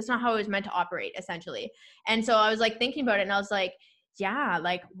that's not how it was meant to operate, essentially. And so I was like thinking about it and I was like, yeah,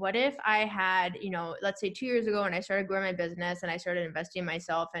 like what if I had, let's say 2 years ago when I started growing my business and I started investing in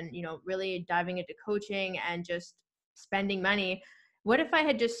myself and, really diving into coaching and just spending money. What if I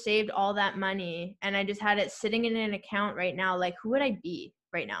had just saved all that money and I just had it sitting in an account right now? Like, who would I be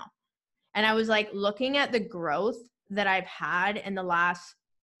right now? And I was like looking at the growth that I've had in the last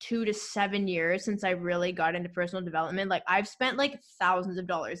 2 to 7 years since I really got into personal development. Like I've spent like thousands of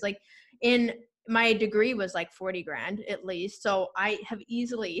dollars. Like in my degree was like 40 grand at least. So I have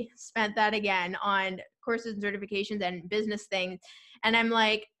easily spent that again on courses and certifications and business things. And I'm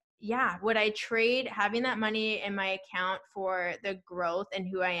like, yeah, would I trade having that money in my account for the growth and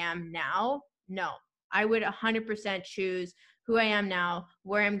who I am now? No, I would 100% choose who I am now,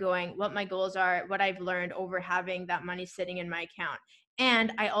 where I'm going, what my goals are, what I've learned over having that money sitting in my account.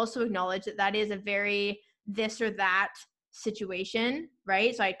 And I also acknowledge that that is a very this or that situation,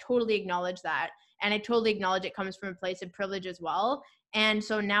 right? So I totally acknowledge that. And I totally acknowledge it comes from a place of privilege as well. And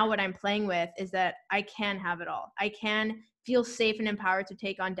so now what I'm playing with is that I can have it all. I can feel safe and empowered to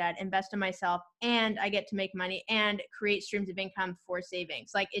take on debt, invest in myself, and I get to make money and create streams of income for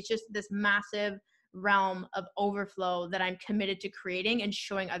savings. Like it's just this massive realm of overflow that I'm committed to creating and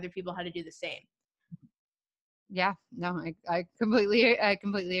showing other people how to do the same. Yeah, no, I completely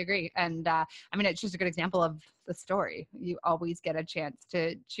agree. And I mean, it's just a good example of the story. You always get a chance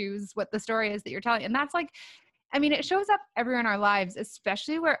to choose what the story is that you're telling. And that's like, I mean, it shows up everywhere in our lives,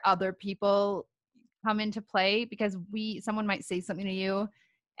 especially where other people come into play because someone might say something to you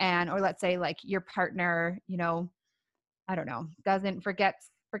or let's say like your partner, I don't know, doesn't forgets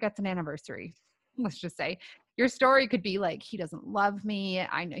an anniversary. Let's just say your story could be like, he doesn't love me.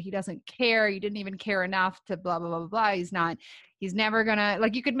 I know he doesn't care. He didn't even care enough to blah, blah, blah, blah, blah. He's never gonna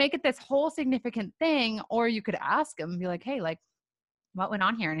like, you could make it this whole significant thing, or you could ask him and be like, hey, like, what went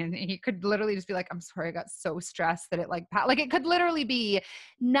on here? And he could literally just be like, I'm sorry, I got so stressed that like it could literally be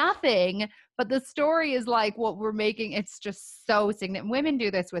nothing, but the story is like what we're making. It's just so significant. Women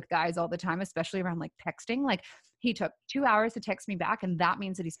do this with guys all the time, especially around like texting. Like he took 2 hours to text me back. And that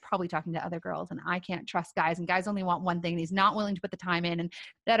means that he's probably talking to other girls and I can't trust guys and guys only want one thing and he's not willing to put the time in and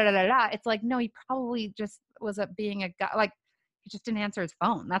da, da, da, da, da. It's like, no, he probably just was being a guy. Like he just didn't answer his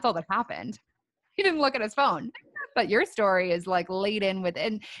phone. That's all that happened. He didn't look at his phone. But your story is like laden with,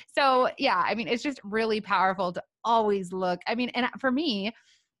 and so, yeah, I mean, it's just really powerful to always look. I mean, and for me,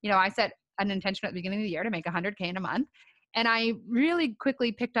 I set an intention at the beginning of the year to make 100K in a month. And I really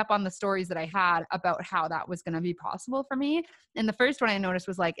quickly picked up on the stories that I had about how that was going to be possible for me. And the first one I noticed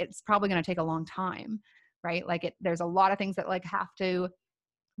was like, it's probably going to take a long time, right? Like there's a lot of things that like have to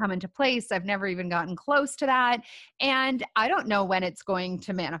come into place. I've never even gotten close to that. And I don't know when it's going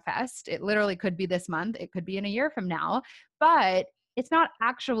to manifest. It literally could be this month. It could be in a year from now, but it's not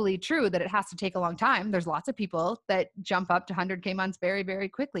actually true that it has to take a long time. There's lots of people that jump up to 100K months very, very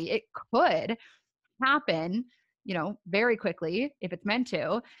quickly. It could happen very quickly if it's meant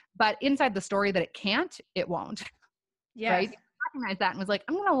to, but inside the story that it can't, it won't. Yes. Right? Recognize that and was like,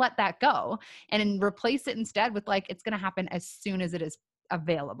 I'm going to let that go and then replace it instead with like, it's going to happen as soon as it is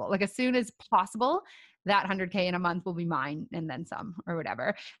available. Like as soon as possible, that 100K in a month will be mine and then some or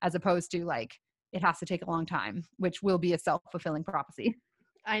whatever, as opposed to like, it has to take a long time, which will be a self-fulfilling prophecy.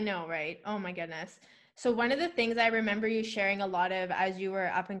 I know, right? Oh my goodness. So one of the things I remember you sharing a lot of as you were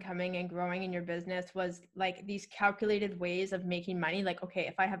up and coming and growing in your business was like these calculated ways of making money. Like, okay,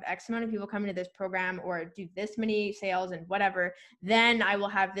 if I have X amount of people coming to this program or do this many sales and whatever, then I will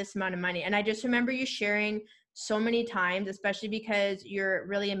have this amount of money. And I just remember you sharing so many times, especially because you're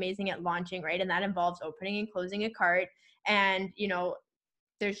really amazing at launching, right? And that involves opening and closing a cart. And,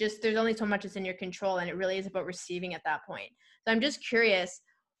 there's only so much that's in your control, and it really is about receiving at that point. So I'm just curious,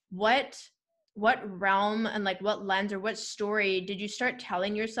 what realm and like what lens or what story did you start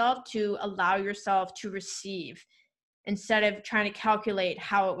telling yourself to allow yourself to receive instead of trying to calculate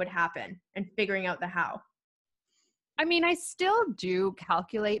how it would happen and figuring out the how? I mean, I still do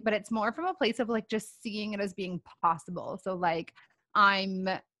calculate, but it's more from a place of like just seeing it as being possible. So like I'm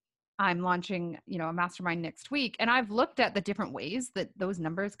launching, a mastermind next week, and I've looked at the different ways that those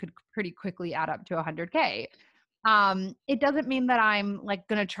numbers could pretty quickly add up to 100K. It doesn't mean that I'm like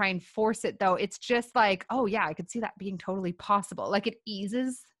going to try and force it though. It's just like, oh yeah, I could see that being totally possible. Like it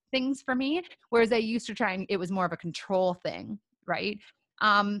eases things for me. Whereas I used to try and it was more of a control thing. Right.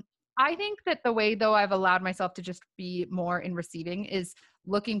 Um, I think that the way though I've allowed myself to just be more in receiving is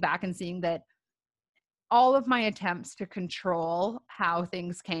looking back and seeing that all of my attempts to control how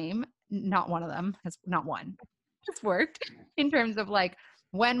things came, not one of them has not one has worked in terms of like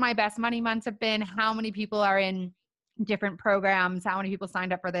when my best money months have been, how many people are in different programs, how many people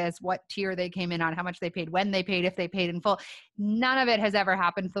signed up for this, what tier they came in on, how much they paid, when they paid, if they paid in full. None of it has ever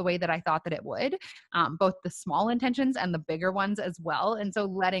happened the way that I thought that it would, both the small intentions and the bigger ones as well. And so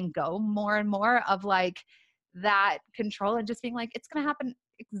letting go more and more of like that control and just being like, it's going to happen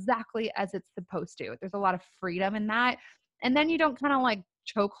exactly as it's supposed to. There's a lot of freedom in that. And then you don't kind of like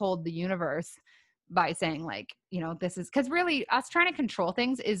chokehold the universe by saying like, this is because really us trying to control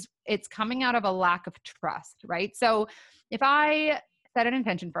things it's coming out of a lack of trust, right? So if I set an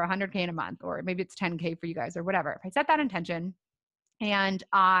intention for 100K in a month, or maybe it's 10K for you guys or whatever, if I set that intention and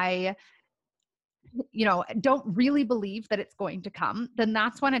I don't really believe that it's going to come, then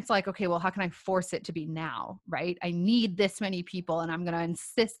that's when it's like, okay, well, how can I force it to be now, right? I need this many people and I'm going to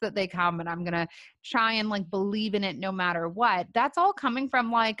insist that they come and I'm going to try and like believe in it no matter what. That's all coming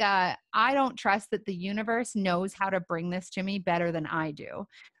from like, I don't trust that the universe knows how to bring this to me better than I do,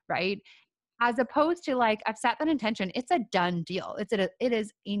 right? As opposed to like, I've set that intention, it's a done deal. It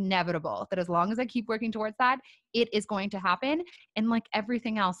is inevitable that as long as I keep working towards that, it is going to happen. And like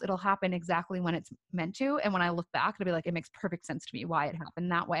everything else, it'll happen exactly when it's meant to. And when I look back, it'll be like, it makes perfect sense to me why it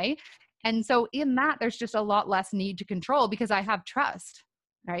happened that way. And so in that, there's just a lot less need to control because I have trust,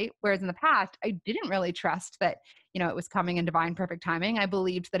 right? Whereas in the past, I didn't really trust that, it was coming in divine perfect timing. I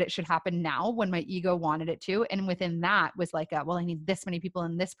believed that it should happen now when my ego wanted it to. And within that was like, well, I need this many people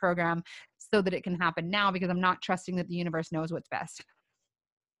in this program so that it can happen now because I'm not trusting that the universe knows what's best.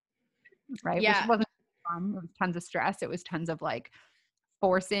 Right. Which Yeah. wasn't fun. It was tons of stress. It was tons of like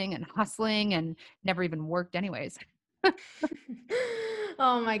forcing and hustling and never even worked anyways.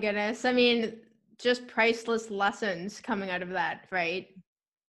 Oh my goodness. I mean, just priceless lessons coming out of that, right?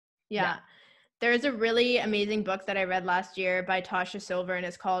 Yeah. There's a really amazing book that I read last year by Tasha Silver, and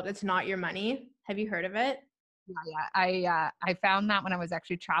it's called It's Not Your Money. Have you heard of it? Yeah. I found that when I was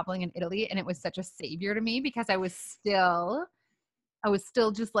actually traveling in Italy, and it was such a savior to me because I was still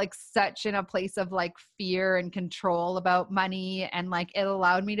just like such in a place of like fear and control about money. And like, it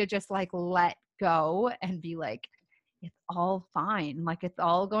allowed me to just like let go and be like, it's all fine. Like it's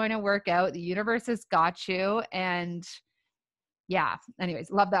all going to work out. The universe has got you. And yeah,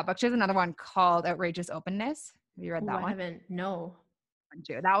 anyways, love that book. She has another one called Outrageous Openness. Have you read Oh, that I one? haven't. No.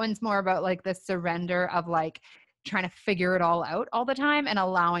 Too. That one's more about like the surrender of like trying to figure it all out all the time and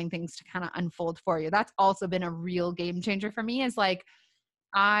allowing things to kind of unfold for you. That's also been a real game changer for me, is like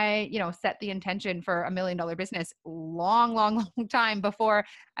I, set the intention for $1 million business long, long, long time before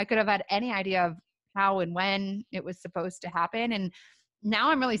I could have had any idea of how and when it was supposed to happen. And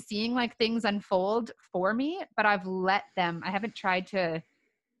now I'm really seeing like things unfold for me, but I've let them. I haven't tried to.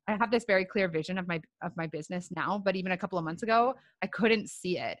 I have this very clear vision of my business now, but even a couple of months ago, I couldn't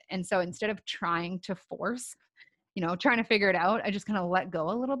see it. And so instead of trying to force, trying to figure it out, I just kind of let go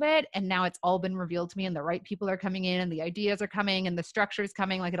a little bit. And now it's all been revealed to me and the right people are coming in and the ideas are coming and the structure is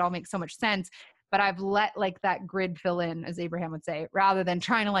coming. Like it all makes so much sense. But I've let like that grid fill in, as Abraham would say, rather than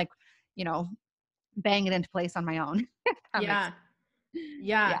trying to like, you know, bang it into place on my own. If that makes Yeah.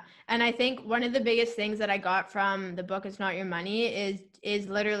 Yeah. Yeah. And I think one of the biggest things that I got from the book It's Not Your Money is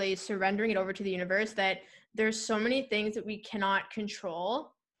literally surrendering it over to the universe, that there's so many things that we cannot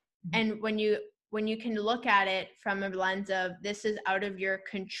control. Mhm. And when you can look at it from a lens of, this is out of your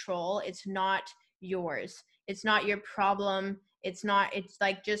control, it's not yours. It's not your problem. It's not, it's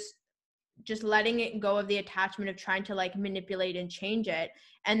like just letting it go of the attachment of trying to like manipulate and change it.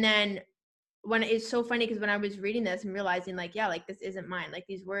 And then when it's so funny, because when I was reading this and realizing like, yeah, like this isn't mine, like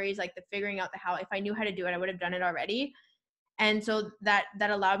these worries, like the figuring out the how, if I knew how to do it, I would have done it already. And so that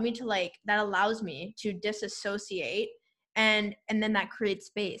allowed me to like, that allows me to disassociate, and then that creates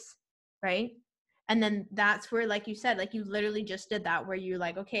space, right? And then that's where, like you said, like you literally just did that, where you're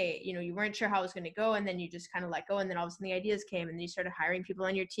like, okay, you weren't sure how it was going to go, and then you just kind of let go, and then all of a sudden the ideas came, and then you started hiring people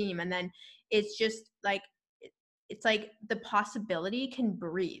on your team, and then it's just like, it's like the possibility can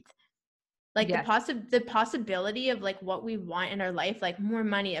breathe, like Yes. the possibility of like what we want in our life, like more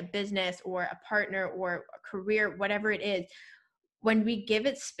money, a business or a partner or a career, whatever it is, when we give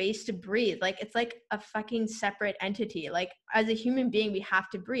it space to breathe, like it's like a fucking separate entity. Like as a human being, we have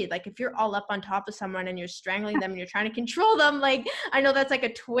to breathe. Like if you're all up on top of someone and you're strangling them and you're trying to control them, like I know that's like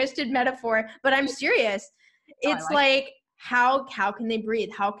a twisted metaphor, but I'm serious. Oh, I It's like like, how can they breathe?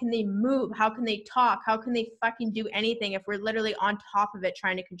 How can they move? How can they talk? How can they fucking do anything if we're literally on top of it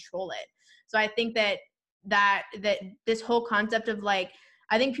trying to control it? So I think that this whole concept of like,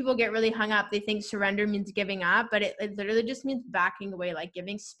 I think people get really hung up. They think surrender means giving up, but it literally just means backing away, like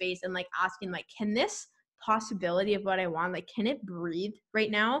giving space and like asking, like, can this possibility of what I want, like, can it breathe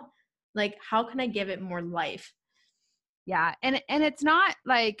right now? Like, how can I give it more life? Yeah. And it's not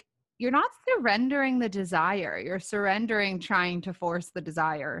like you're not surrendering the desire. You're surrendering trying to force the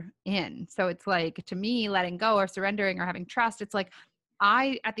desire in. So it's like, to me, letting go or surrendering or having trust, it's like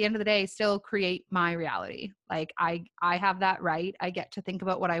I at the end of the day still create my reality. Like I have that right. I get to think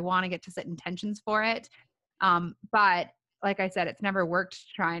about what I want, I get to set intentions for it. But like I said, it's never worked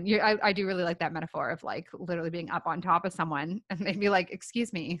to try and I do really like that metaphor of like literally being up on top of someone and they'd be like,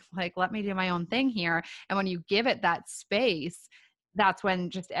 excuse me, like, let me do my own thing here. And when you give it that space, that's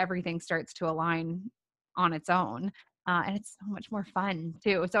when just everything starts to align on its own. And it's so much more fun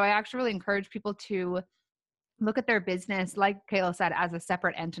too. So I actually really encourage people to look at their business, like Kayla said, as a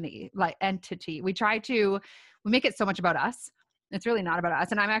separate entity. We make it so much about us. It's really not about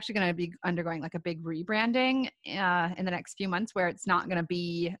us. And I'm actually going to be undergoing like a big rebranding in the next few months, where it's not going to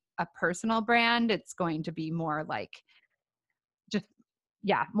be a personal brand. It's going to be more like just,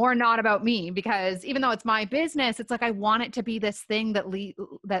 yeah, more not about me, because even though it's my business, it's like I want it to be this thing that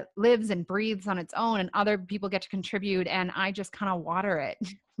lives and breathes on its own, and other people get to contribute, and I just kind of water it,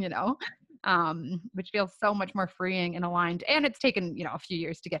 you know, which feels so much more freeing and aligned. And it's taken, a few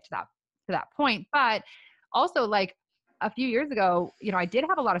years to get to that point, but also like a few years ago, I did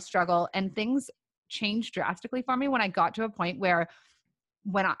have a lot of struggle, and things changed drastically for me when I got to a point where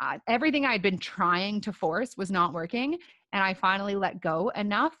everything I'd been trying to force was not working. And I finally let go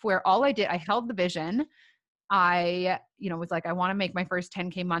enough where I held the vision. I, was like, I want to make my first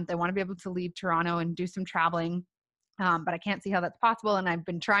 10K month. I want to be able to leave Toronto and do some traveling. But I can't see how that's possible. And I've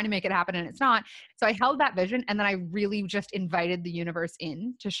been trying to make it happen and it's not. So I held that vision, and then I really just invited the universe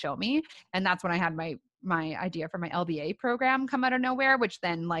in to show me. And that's when I had my idea for my LBA program come out of nowhere, which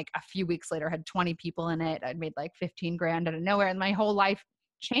then like a few weeks later had 20 people in it. I'd made like 15 grand out of nowhere, and my whole life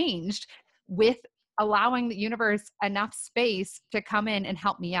changed with allowing the universe enough space to come in and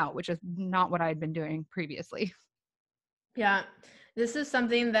help me out, which is not what I'd been doing previously. Yeah. This is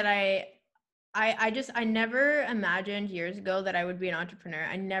something that I never imagined years ago that I would be an entrepreneur.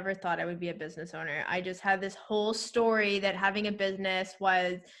 I never thought I would be a business owner. I just had this whole story that having a business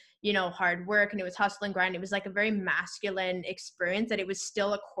was, hard work, and it was hustle and grind. It was like a very masculine experience, that it was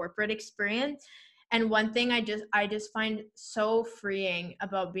still a corporate experience. And one thing I just find so freeing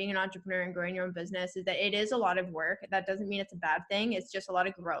about being an entrepreneur and growing your own business is that it is a lot of work. That doesn't mean it's a bad thing. It's just a lot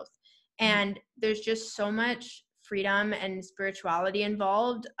of growth. And there's just so much freedom and spirituality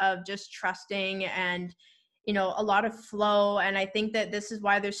involved, of just trusting and a lot of flow. And I think that this is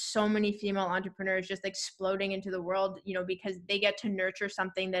why there's so many female entrepreneurs just exploding into the world, because they get to nurture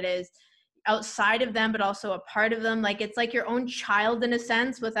something that is outside of them but also a part of them. Like it's like your own child in a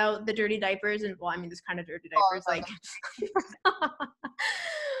sense, without the dirty diapers. And well, I mean, there's kind of dirty diapers like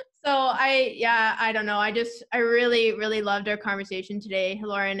so I don't know, I really really loved our conversation today,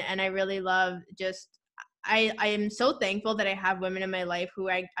 Lauren. And I really love just I am so thankful that I have women in my life who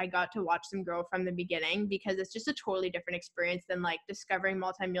I got to watch them grow from the beginning, because it's just a totally different experience than like discovering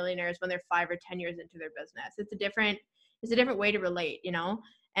multimillionaires when they're 5 or 10 years into their business. It's a different it's a different way to relate, you know?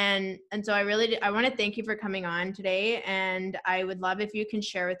 And so I want to thank you for coming on today. And I would love if you can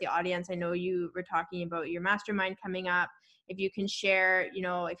share with the audience. I know you were talking about your mastermind coming up. If you can share, you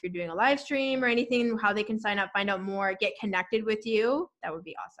know, if you're doing a live stream or anything, how they can sign up, find out more, get connected with you, that would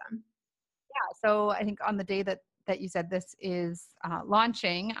be awesome. Yeah. So I think on the day that you said this is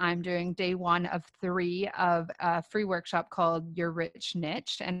launching, I'm doing day 1 of 3 of a free workshop called Your Rich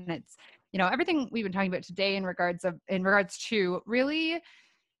Niche, and it's, you know, everything we've been talking about today in regards to really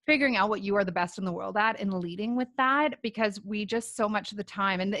figuring out what you are the best in the world at and leading with that, because we just so much of the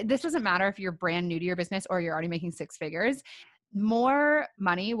time, and this doesn't matter if you're brand new to your business or you're already making 6 figures, more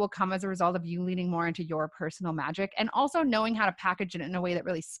money will come as a result of you leaning more into your personal magic and also knowing how to package it in a way that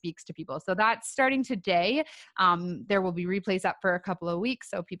really speaks to people. So that's starting today. There will be replays up for a couple of weeks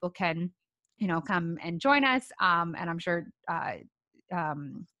so people can, you know, come and join us. And I'm sure Kayla,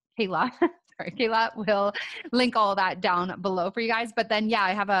 sorry, Kayla will link all that down below for you guys. But then, yeah,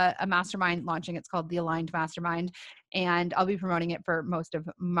 I have a mastermind launching. It's called the Aligned Mastermind, and I'll be promoting it for most of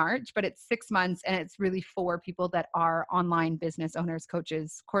March, but it's 6 months, and it's really for people that are online business owners,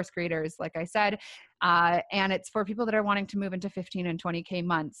 coaches, course creators, like I said. And it's for people that are wanting to move into 15 and 20K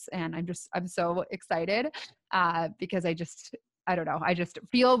months. And I'm so excited because I don't know, I just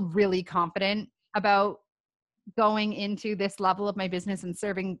feel really confident about going into this level of my business and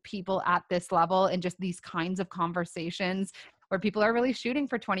serving people at this level, and just these kinds of conversations where people are really shooting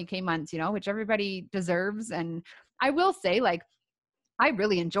for 20K months, you know, which everybody deserves. And I will say, like, I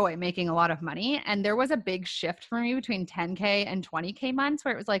really enjoy making a lot of money. And there was a big shift for me between 10K and 20K months,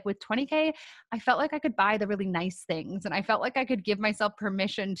 where it was like with 20K, I felt like I could buy the really nice things. And I felt like I could give myself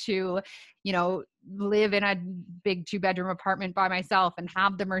permission to, you know, live in a big 2-bedroom apartment by myself and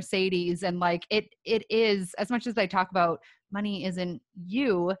have the Mercedes. And like, it is, as much as I talk about money isn't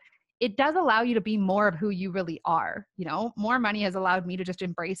you, it does allow you to be more of who you really are. You know, more money has allowed me to just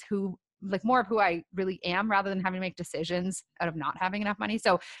embrace more of who I really am, rather than having to make decisions out of not having enough money.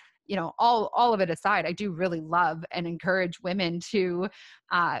 So, you know, all of it aside, I do really love and encourage women to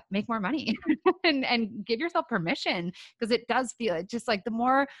make more money and give yourself permission, because it does feel it just like the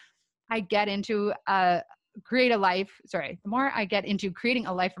more I get into the more I get into creating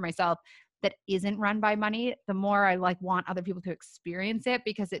a life for myself that isn't run by money, the more I like want other people to experience it,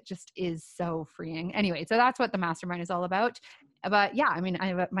 because it just is so freeing. Anyway, so that's what the mastermind is all about. But yeah, I mean, I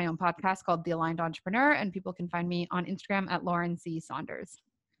have my own podcast called The Aligned Entrepreneur, and people can find me on Instagram at Lauren C. Saunders.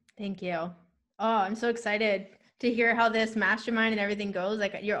 Thank you. Oh, I'm so excited to hear how this mastermind and everything goes.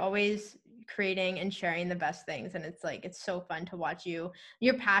 Like, you're always creating and sharing the best things. And it's like, it's so fun to watch your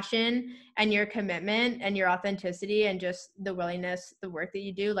passion and your commitment and your authenticity and just the willingness, the work that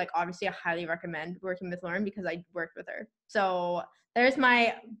you do. Like, obviously I highly recommend working with Lauren because I worked with her. So there's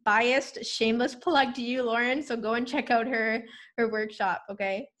my biased, shameless plug to you, Lauren. So go and check out her workshop.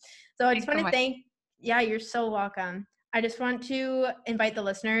 Okay. So I just want to thank, yeah, you're so welcome. I just want to invite the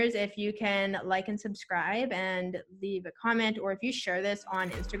listeners, if you can like and subscribe and leave a comment, or if you share this on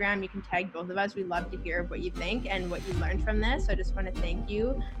Instagram, you can tag both of us. We'd love to hear what you think and what you learned from this. So I just want to thank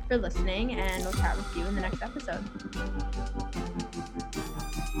you for listening, and we'll chat with you in the next episode.